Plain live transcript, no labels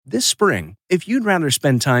This spring, if you'd rather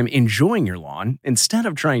spend time enjoying your lawn instead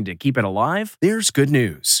of trying to keep it alive, there's good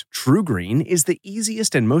news. TruGreen is the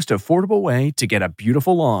easiest and most affordable way to get a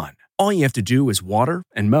beautiful lawn. All you have to do is water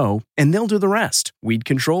and mow, and they'll do the rest. Weed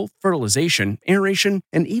control, fertilization, aeration,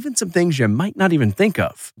 and even some things you might not even think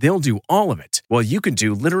of. They'll do all of it, while you can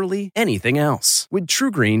do literally anything else. With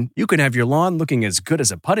TruGreen, you can have your lawn looking as good as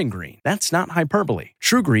a putting green. That's not hyperbole.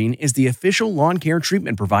 TruGreen is the official lawn care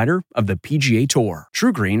treatment provider of the PGA Tour.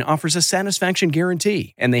 TruGreen offers a satisfaction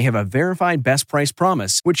guarantee, and they have a verified best price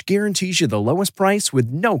promise, which guarantees you the lowest price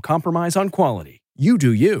with no compromise on quality. You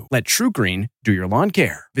do you. Let TruGreen do your lawn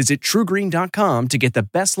care. Visit TruGreen.com to get the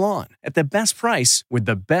best lawn at the best price with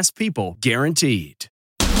the best people guaranteed.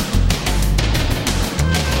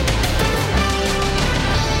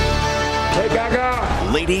 Hey,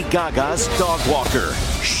 Gaga! Lady Gaga's dog walker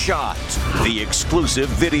shot. The exclusive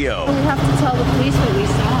video. We have to tell the police what we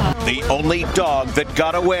saw. The only dog that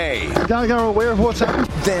got away. Gaga are aware of what's happened?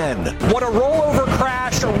 Then, what a rollover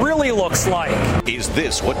crash really looks like. Is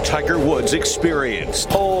this what Tiger Woods experienced?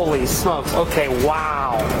 Holy smokes. Okay,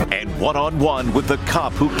 wow. And one-on-one with the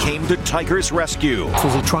cop who came to Tiger's rescue.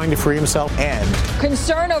 Was he trying to free himself? And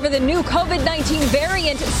concern over the new COVID-19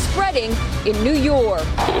 variant spreading in New York.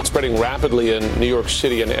 It's spreading rapidly in New York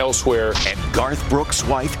City and elsewhere. And Garth Brooks'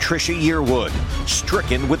 wife, Trisha Yearwood,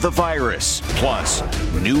 stricken with the virus. Plus,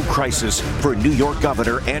 new crisis for New York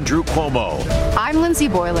Governor Andrew Cuomo. I'm Lindsay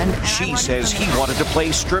Boylan. She says he wanted to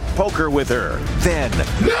play strip poker with her. Then,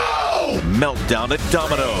 no! Meltdown at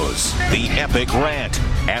Domino's. The epic rant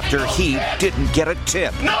after he didn't get a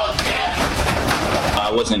tip. No tip!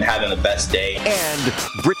 I wasn't having the best day. And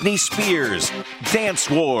Britney Spears, Dance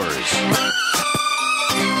Wars.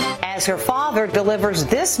 As her father delivers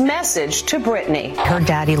this message to Britney. Her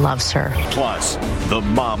daddy loves her. Plus, the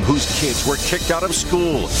mom whose kids were kicked out of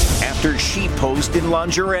school after she posed in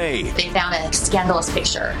lingerie. They found a scandalous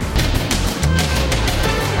picture.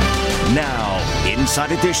 Now,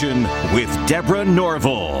 Inside Edition with Deborah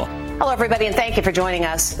Norville. Hello, everybody, and thank you for joining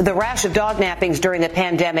us. The rash of dog nappings during the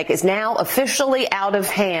pandemic is now officially out of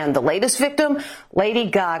hand. The latest victim, Lady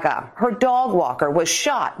Gaga. Her dog walker was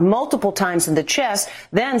shot multiple times in the chest.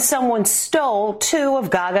 Then someone stole 2 of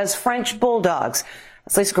Gaga's French bulldogs.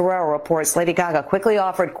 As Lisa Guerrero reports, Lady Gaga quickly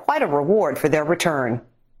offered quite a reward for their return.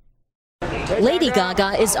 Lady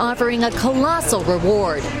Gaga is offering a colossal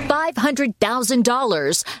reward,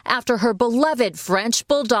 $500,000, after her beloved French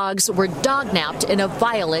bulldogs were dognapped in a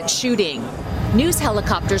violent shooting. News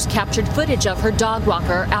helicopters captured footage of her dog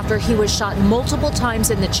walker after he was shot multiple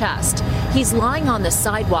times in the chest. He's lying on the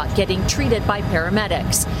sidewalk getting treated by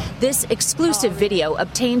paramedics. This exclusive video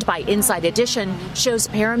obtained by Inside Edition shows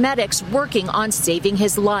paramedics working on saving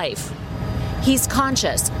his life. He's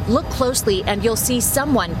conscious. Look closely and you'll see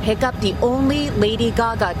someone pick up the only Lady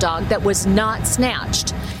Gaga dog that was not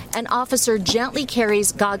snatched. An officer gently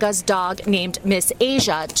carries Gaga's dog named Miss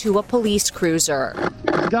Asia to a police cruiser.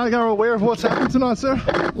 Gaga are aware of what's happened tonight, sir?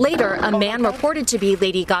 Later, a man reported to be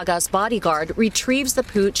Lady Gaga's bodyguard retrieves the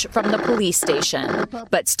pooch from the police station.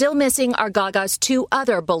 But still missing are Gaga's 2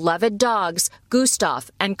 other beloved dogs,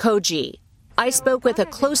 Gustav and Koji. I spoke with a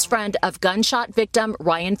close friend of gunshot victim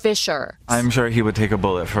Ryan Fisher. I'm sure he would take a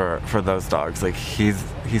bullet for those dogs. Like he's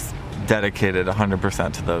dedicated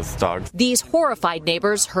 100% to those dogs. These horrified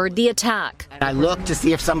neighbors heard the attack. And I looked to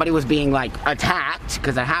see if somebody was being attacked,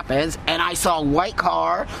 because it happens, and I saw a white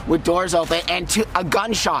car with doors open and a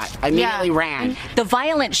gunshot. I immediately ran. The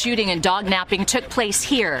violent shooting and dog napping took place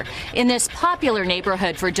here in this popular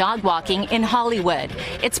neighborhood for dog walking in Hollywood.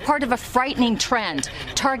 It's part of a frightening trend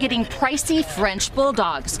targeting pricey French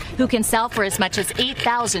bulldogs who can sell for as much as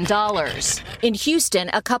 $8,000. In Houston,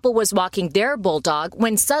 a couple was walking their bulldog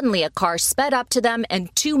when suddenly a car sped up to them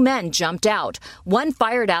and 2 men jumped out. One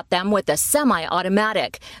fired at them with a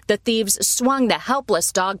semi-automatic. The thieves swung the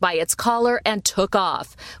helpless dog by its collar and took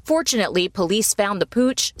off. Fortunately, police found the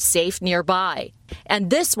pooch safe nearby. And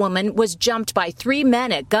this woman was jumped by 3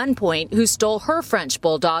 men at gunpoint who stole her French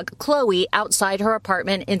bulldog, Chloe, outside her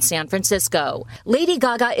apartment in San Francisco. Lady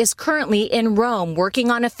Gaga is currently in Rome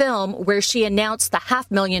working on a film where she announced the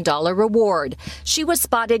 $500,000 reward. She was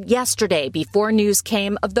spotted yesterday before news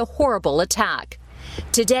came of the horrible attack.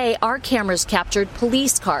 Today, our cameras captured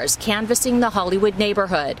police cars canvassing the Hollywood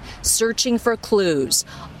neighborhood, searching for clues,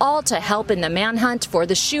 all to help in the manhunt for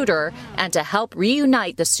the shooter and to help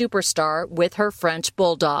reunite the superstar with her French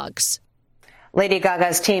bulldogs. Lady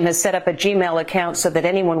Gaga's team has set up a Gmail account so that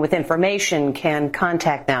anyone with information can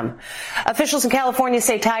contact them. Officials in California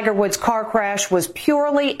say Tiger Woods' car crash was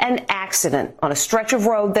purely an accident on a stretch of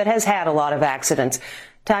road that has had a lot of accidents.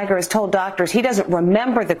 Tiger has told doctors he doesn't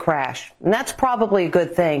remember the crash, and that's probably a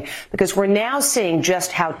good thing because we're now seeing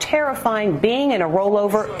just how terrifying being in a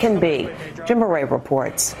rollover can be. Jim Murray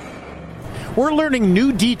reports. We're learning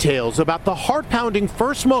new details about the heart-pounding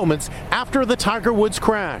first moments after the Tiger Woods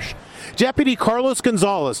crash. Deputy Carlos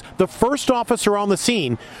Gonzalez, the first officer on the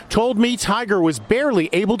scene, told me Tiger was barely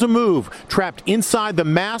able to move, trapped inside the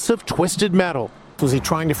mass of twisted metal. Was he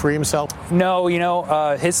trying to free himself? No,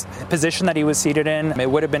 his position that he was seated in, it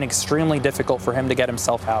would have been extremely difficult for him to get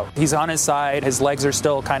himself out. He's on his side, his legs are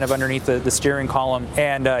still kind of underneath the steering column,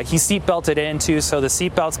 and he's seat belted in too, so the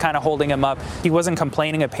seat belt's kind of holding him up. He wasn't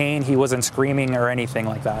complaining of pain, he wasn't screaming or anything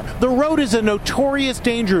like that. The road is a notorious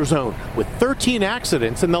danger zone with 13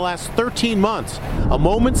 accidents in the last 13 months. A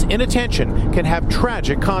moment's inattention can have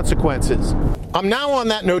tragic consequences. I'm now on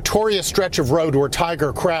that notorious stretch of road where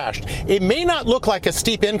Tiger crashed. It may not look like a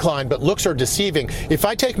steep incline, but looks are deceiving. If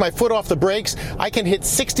I take my foot off the brakes, I can hit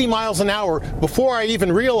 60 miles an hour before I even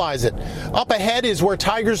realize it. Up ahead is where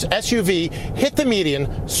Tiger's SUV hit the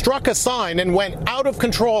median, struck a sign, and went out of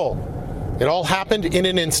control. It all happened in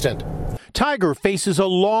an instant. Tiger faces a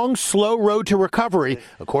long, slow road to recovery,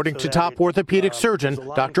 according to top orthopedic surgeon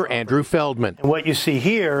Dr. Andrew Feldman. And what you see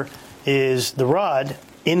here is the rod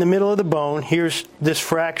in the middle of the bone. Here's this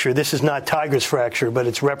fracture. This is not Tiger's fracture, but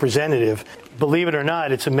it's representative. Believe it or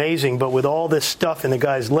not, it's amazing, but with all this stuff in the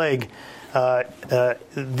guy's leg,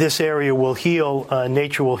 this area will heal,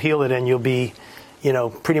 nature will heal it, and you'll be,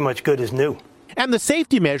 pretty much good as new. And the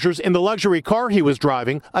safety measures in the luxury car he was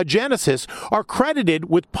driving, a Genesis, are credited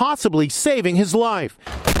with possibly saving his life.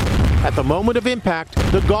 At the moment of impact,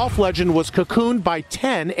 the golf legend was cocooned by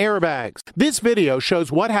 10 airbags. This video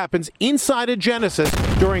shows what happens inside a Genesis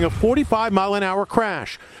during a 45-mile-an-hour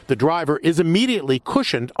crash. The driver is immediately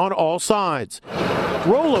cushioned on all sides.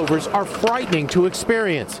 Rollovers are frightening to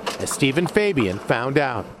experience, as Stephen Fabian found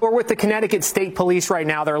out. We're with the Connecticut State Police right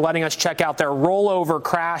now. They're letting us check out their rollover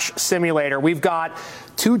crash simulator. We've got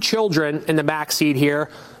 2 children in the back seat here,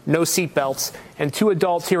 no seat belts, and 2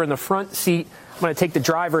 adults here in the front seat. I'm going to take the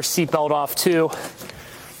driver's seatbelt off, too.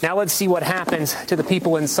 Now let's see what happens to the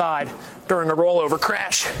people inside during a rollover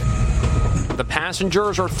crash. The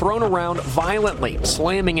passengers are thrown around violently,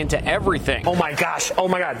 slamming into everything. Oh, my gosh. Oh,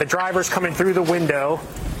 my God. The driver's coming through the window.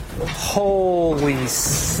 Holy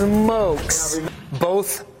smokes.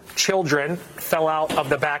 Both children fell out of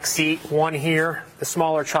the back seat. One here, the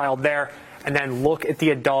smaller child there. And then look at the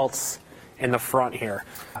adults in the front here.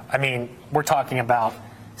 I mean, we're talking about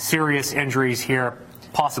serious injuries here,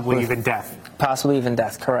 possibly even death. Possibly even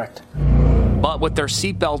death, correct. But with their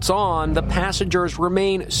seatbelts on, the passengers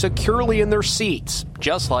remain securely in their seats,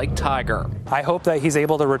 just like Tiger. I hope that he's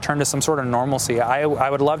able to return to some sort of normalcy. I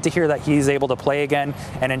would love to hear that he's able to play again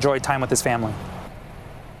and enjoy time with his family.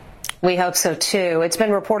 We hope so, too. It's been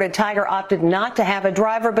reported Tiger opted not to have a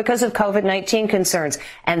driver because of COVID-19 concerns,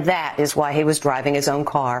 and that is why he was driving his own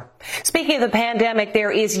car. Speaking of the pandemic, there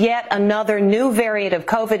is yet another new variant of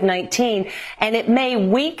COVID-19, and it may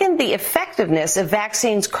weaken the effectiveness of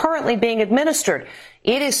vaccines currently being administered.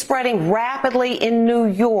 It is spreading rapidly in New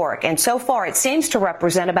York, and so far it seems to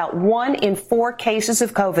represent about 1 in 4 cases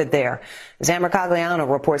of COVID there. As Ann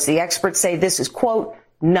Mercogliano reports, the experts say this is, quote,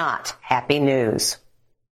 not happy news.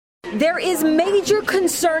 There is major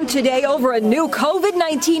concern today over a new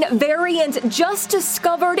COVID-19 variant just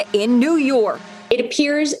discovered in New York. It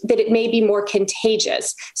appears that it may be more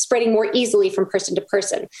contagious, spreading more easily from person to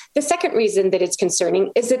person. The second reason that it's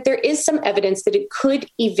concerning is that there is some evidence that it could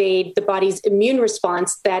evade the body's immune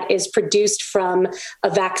response that is produced from a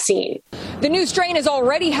vaccine. The new strain is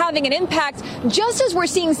already having an impact, just as we're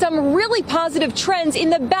seeing some really positive trends in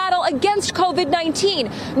the battle against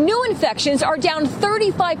COVID-19. New infections are down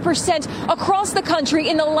 35% across the country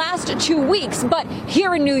in the last 2 weeks. But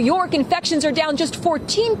here in New York, infections are down just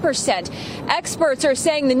 14%. Experts are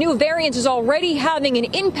saying the new variant is already having an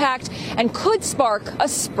impact and could spark a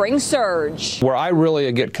spring surge. Where I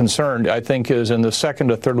really get concerned, I think, is in the 2nd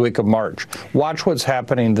to 3rd week of March. Watch what's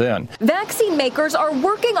happening then. Vaccine makers are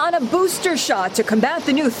working on a booster shot to combat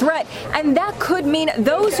the new threat, and that could mean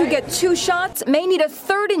those who get 2 shots may need a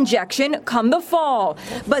 3rd injection come the fall.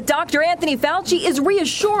 But Dr. Anthony Fauci is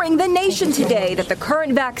reassuring the nation today that the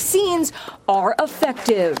current vaccines are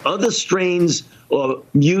effective. Other strains or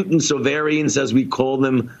mutants or variants, as we call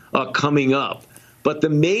them, are coming up. But the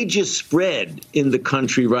major spread in the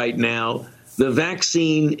country right now, the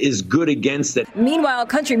vaccine is good against it. Meanwhile,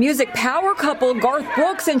 country music power couple Garth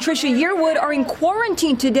Brooks and Trisha Yearwood are in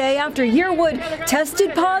quarantine today after Yearwood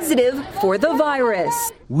tested positive for the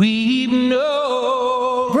virus. We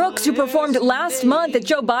know. Brooks, who performed last month at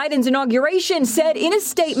Joe Biden's inauguration, said in a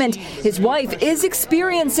statement his wife is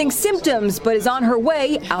experiencing symptoms but is on her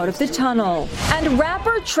way out of the tunnel. And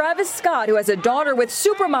rapper Travis Scott, who has a daughter with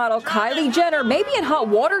supermodel Kylie Jenner, may be in hot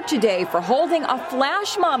water today for holding a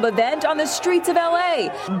flash mob event on the streets of L.A.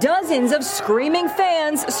 Dozens of screaming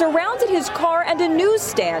fans surrounded his car and a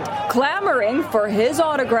newsstand, clamoring for his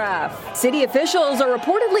autograph. City officials are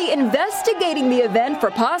reportedly investigating the event for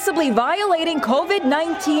possibly violating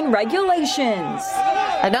COVID-19 regulations.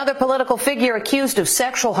 Another political figure accused of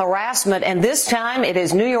sexual harassment, and this time it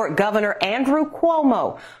is New York Governor Andrew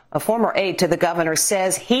Cuomo. A former aide to the governor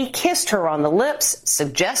says he kissed her on the lips,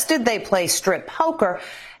 suggested they play strip poker,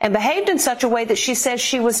 and behaved in such a way that she says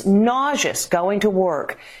she was nauseous going to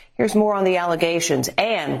work. Here's more on the allegations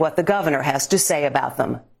and what the governor has to say about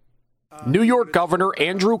them. New York Governor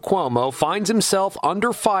Andrew Cuomo finds himself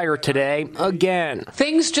under fire today again.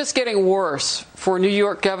 Things just getting worse for New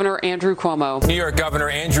York Governor Andrew Cuomo. New York Governor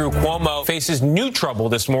Andrew Cuomo faces new trouble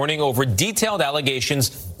this morning over detailed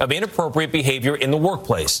allegations of inappropriate behavior in the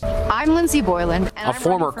workplace. I'm Lindsay Boylan. A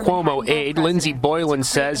former Cuomo aide, Lindsay Boylan,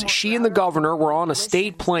 says she and the governor were on a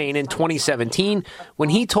state plane in 2017 when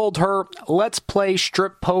he told her, "Let's play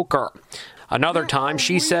strip poker." Another time,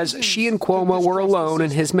 she says she and Cuomo were alone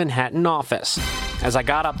in his Manhattan office. As I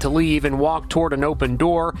got up to leave and walked toward an open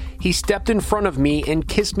door, he stepped in front of me and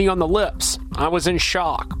kissed me on the lips. I was in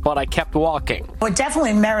shock, but I kept walking. It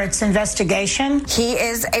definitely merits investigation. He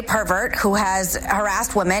is a pervert who has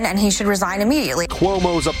harassed women, and he should resign immediately.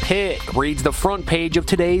 Cuomo's a pig, reads the front page of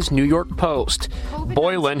today's New York Post.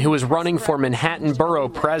 Boylan, who is running for Manhattan Borough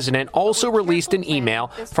president, also released an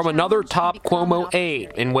email from another top Cuomo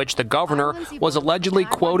aide in which the governor was allegedly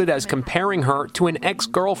quoted as comparing her to an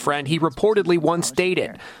ex-girlfriend he reportedly once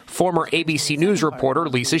dated, former ABC News reporter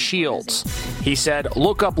Lisa Shields. He said,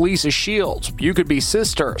 "Look up Lisa Shields. You could be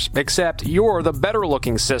sisters, except you're the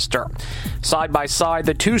better-looking sister." Side by side,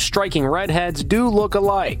 the two striking redheads do look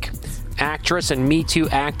alike. Actress and Me Too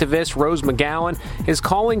activist Rose McGowan is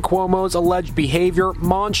calling Cuomo's alleged behavior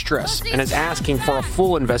monstrous and is asking for a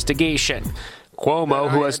full investigation. Cuomo,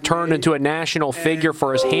 who has turned into a national figure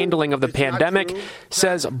for his handling of the pandemic,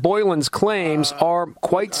 says Boylan's claims are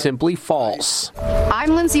quite simply false.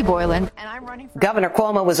 I'm Lindsay Boylan, and I'm running for... Governor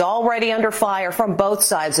Cuomo was already under fire from both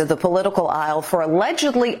sides of the political aisle for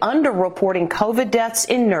allegedly underreporting COVID deaths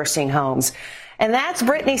in nursing homes. And that's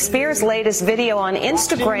Britney Spears' latest video on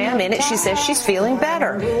Instagram. In it, she says she's feeling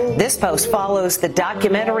better. This post follows the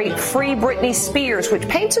documentary Free Britney Spears, which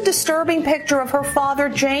paints a disturbing picture of her father,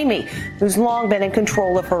 Jamie, who's long been in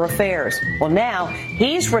control of her affairs. Well, now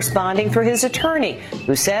he's responding through his attorney,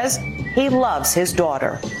 who says he loves his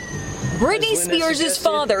daughter. Britney Spears'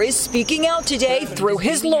 father is speaking out today through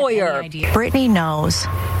his lawyer. Britney knows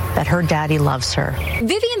that her daddy loves her.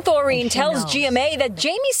 Vivian Thoreen tells GMA that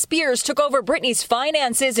Jamie Spears took over Britney's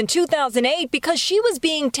finances in 2008 because she was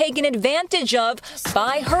being taken advantage of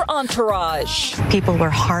by her entourage. People were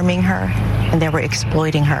harming her and they were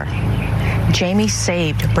exploiting her. Jamie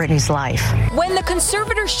saved Britney's life. When the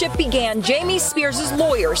conservatorship began, Jamie Spears'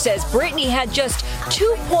 lawyer says Britney had just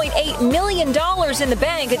 $2.8 million in the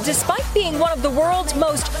bank, despite being one of the world's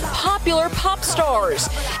most popular pop stars.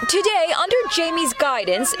 Today, under Jamie's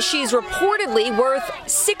guidance, she's reportedly worth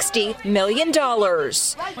 $60 million.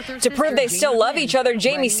 To prove they still love each other,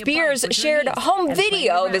 Jamie Spears shared home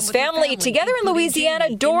video of his family together in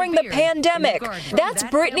Louisiana during the pandemic. That's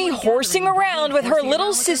Britney horsing around with her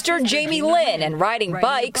little sister, Jamie Lynn, and riding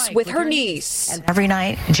bikes with her niece. Every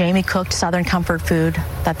night, Jamie cooked Southern comfort food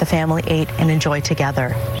that the family ate and enjoyed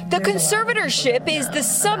together. The conservatorship is the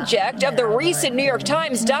subject of the recent New York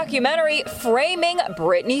Times documentary Framing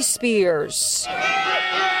Britney Spears.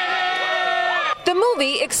 The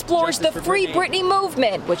movie explores the Free Britney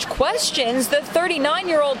movement, which questions the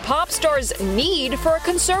 39-year-old pop star's need for a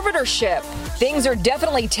conservatorship. Things are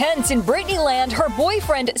definitely tense in Britney land. Her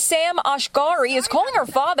boyfriend, Sam Ashgari, is calling her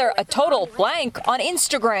father a total blank on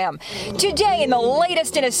Instagram. Today, in the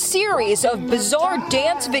latest in a series of bizarre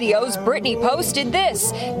dance videos, Britney posted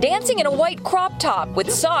this, dancing in a white crop top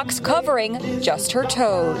with socks covering just her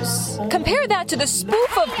toes. Compare that to the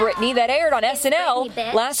spoof of Britney that aired on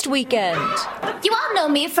SNL last weekend. You all know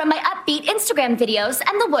me from my upbeat Instagram videos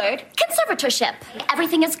and the word conservatorship.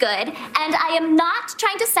 Everything is good, and I am not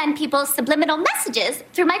trying to send people subliminal messages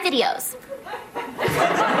through my videos.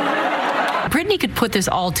 Britney could put this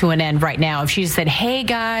all to an end right now if she said, hey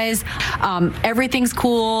guys, everything's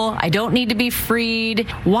cool, I don't need to be freed.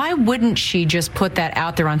 Why wouldn't she just put that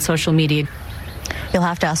out there on social media? You'll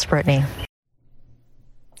have to ask Britney.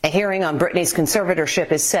 A hearing on Britney's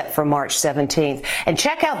conservatorship is set for March 17th. And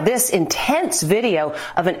check out this intense video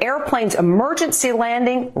of an airplane's emergency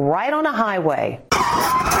landing right on a highway.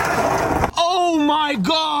 Oh my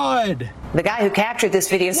God! The guy who captured this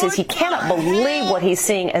video says he cannot believe what he's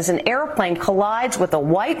seeing as an airplane collides with a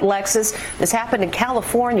white Lexus. This happened in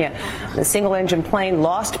California. The single-engine plane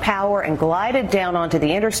lost power and glided down onto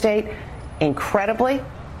the interstate. Incredibly,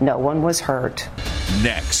 no one was hurt.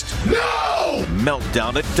 Next, no!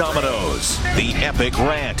 Meltdown at Domino's. The epic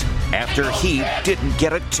rant after he didn't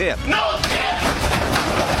get a tip. No tip!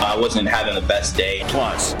 I wasn't having the best day.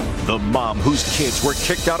 Plus, the mom whose kids were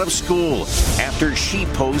kicked out of school after she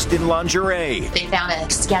posed in lingerie. They found a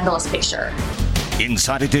scandalous picture.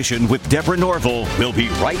 Inside Edition with Deborah Norville. We'll be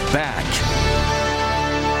right back.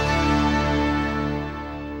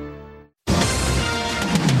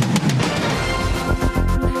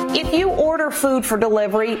 If you order food for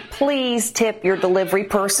delivery, please tip your delivery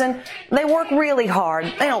person. They work really hard.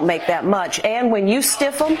 They don't make that much. And when you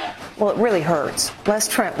stiff them, well, it really hurts. Les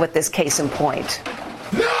Trent with this case in point.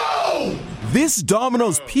 No! This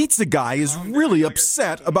Domino's pizza guy is really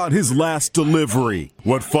upset about his last delivery.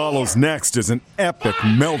 What follows next is an epic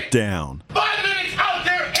meltdown. 5 minutes out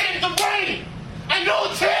there in the rain and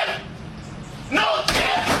no tip! No tip!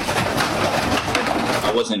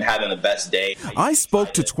 I wasn't having the best day. I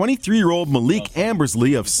spoke to 23-year-old Malik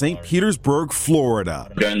Ambersley of St. Petersburg,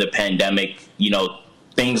 Florida. During the pandemic,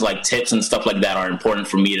 things like tips and stuff like that are important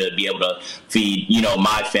for me to be able to feed,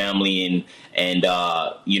 my family and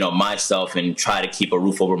myself and try to keep a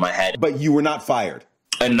roof over my head. But you were not fired?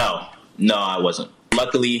 No, I wasn't.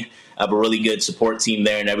 Luckily, I have a really good support team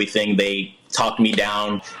there and everything. They talked me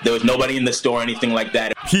down. There was nobody in the store or anything like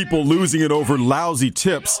that. People losing it over lousy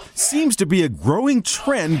tips seems to be a growing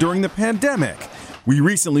trend during the pandemic. We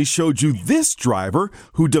recently showed you this driver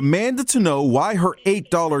who demanded to know why her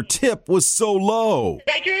 $8 tip was so low.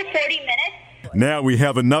 I drew 30 minutes. Now we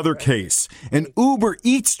have another case, an Uber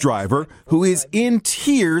Eats driver who is in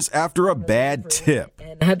tears after a bad tip.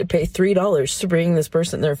 I had to pay $3 to bring this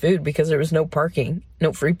person their food because there was no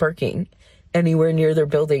free parking anywhere near their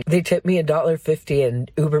building. They tipped me $1.50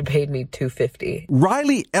 and Uber paid me $2.50.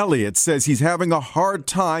 Riley Elliott says he's having a hard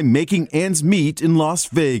time making ends meet in Las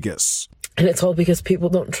Vegas. And it's all because people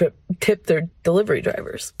don't tip their delivery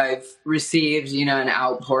drivers. I've received, an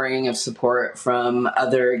outpouring of support from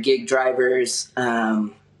other gig drivers.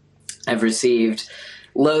 I've received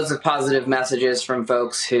loads of positive messages from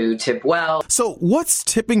folks who tip well. So what's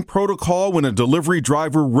tipping protocol when a delivery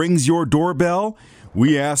driver rings your doorbell?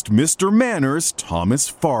 We asked Mr. Manners, Thomas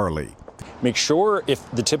Farley. Make sure if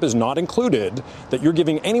the tip is not included that you're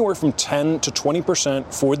giving anywhere from 10 to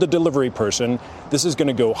 20% for the delivery person. This is going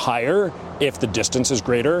to go higher if the distance is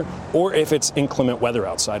greater or if it's inclement weather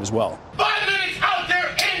outside as well. 5 minutes out there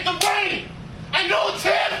in the rain and no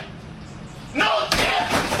tip! No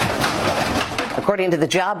tip! According to the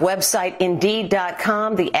job website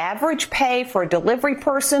Indeed.com, the average pay for a delivery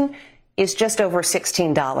person is just over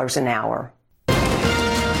 $16 an hour.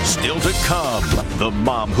 Still to come, the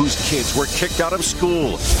mom whose kids were kicked out of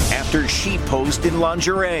school after she posed in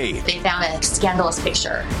lingerie. They found a scandalous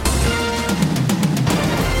picture.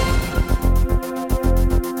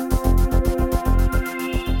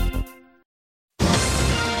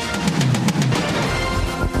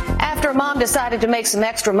 After mom decided to make some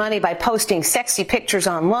extra money by posting sexy pictures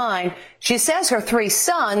online, she says her 3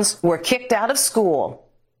 sons were kicked out of school.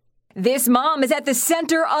 This mom is at the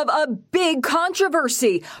center of a big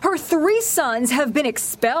controversy. Her 3 sons have been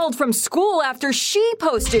expelled from school after she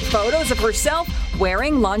posted photos of herself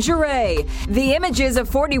wearing lingerie. The images of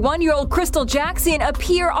 41-year-old Crystal Jackson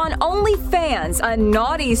appear on OnlyFans, a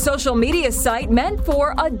naughty social media site meant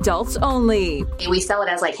for adults only. We sell it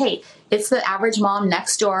as hey, it's the average mom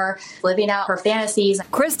next door living out her fantasies.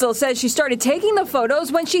 Crystal says she started taking the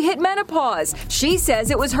photos when she hit menopause. She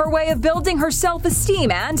says it was her way of building her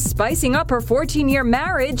self-esteem and spicing up her 14-year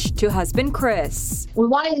marriage to husband Chris. We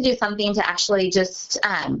wanted to do something to actually just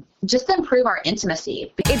improve our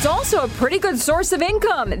intimacy. It's also a pretty good source of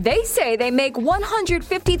income. They say they make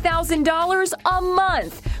 $150,000 a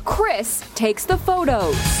month. Chris takes the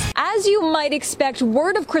photos. As you might expect,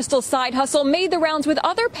 word of Crystal's side hustle made the rounds with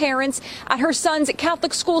other parents at her son's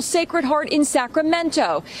Catholic school Sacred Heart in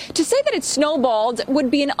Sacramento. To say that it snowballed would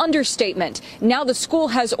be an understatement. Now the school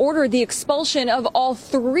has ordered the expulsion of all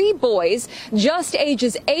 3 boys, just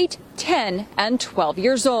ages 8, 10, and 12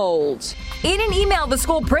 years old. In an email, the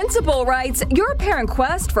school principal principal writes, your apparent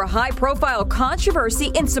quest for high-profile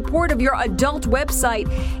controversy in support of your adult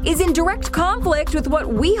website is in direct conflict with what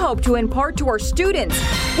we hope to impart to our students.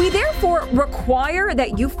 We therefore require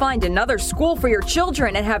that you find another school for your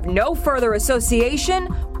children and have no further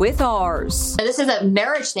association with ours. This is a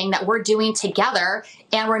marriage thing that we're doing together,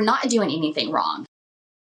 and we're not doing anything wrong.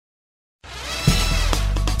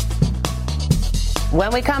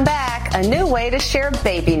 When we come back, a new way to share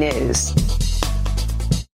baby news.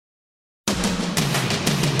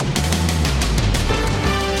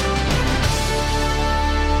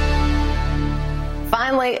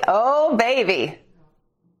 Finally, oh baby.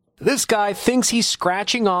 This guy thinks he's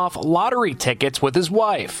scratching off lottery tickets with his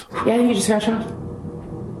wife. Yeah, you just scratch off.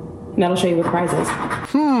 And that'll show you what the prize is.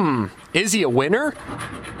 Is he a winner?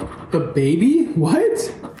 A baby?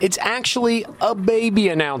 What? It's actually a baby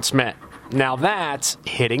announcement. Now that's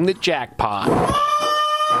hitting the jackpot.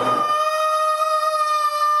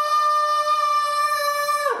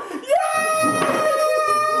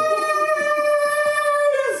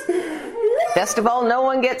 Best of all, no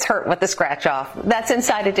one gets hurt with the scratch off. That's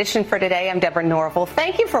Inside Edition for today. I'm Deborah Norville.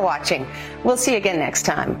 Thank you for watching. We'll see you again next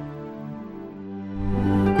time.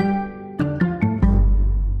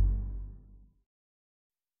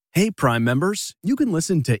 Hey, Prime members, you can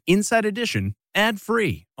listen to Inside Edition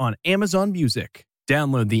ad-free on Amazon Music.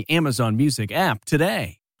 Download the Amazon Music app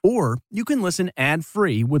today. Or you can listen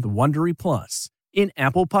ad-free with Wondery Plus in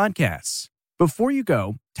Apple Podcasts. Before you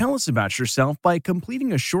go, tell us about yourself by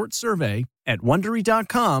completing a short survey at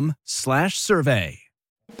Wondery.com/survey.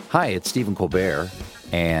 Hi, it's Stephen Colbert,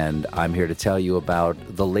 and I'm here to tell you about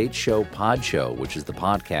The Late Show Pod Show, which is the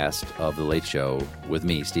podcast of The Late Show with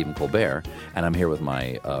me, Stephen Colbert, and I'm here with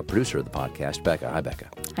my producer of the podcast, Becca. Hi,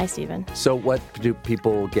 Becca. Hi, Stephen. So what do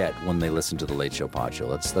people get when they listen to The Late Show Pod Show?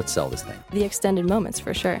 Let's sell this thing. The extended moments,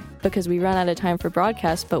 for sure, because we run out of time for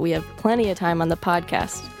broadcast, but we have plenty of time on the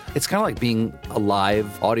podcast. It's kind of like being a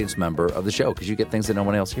live audience member of the show because you get things that no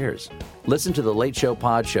one else hears. Listen to The Late Show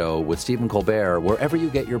Pod Show with Stephen Colbert wherever you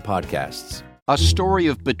get your podcasts. A story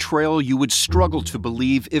of betrayal you would struggle to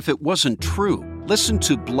believe if it wasn't true. Listen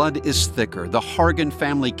to Blood is Thicker, the Hargan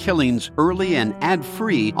family killings, early and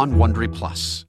ad-free on Wondery Plus.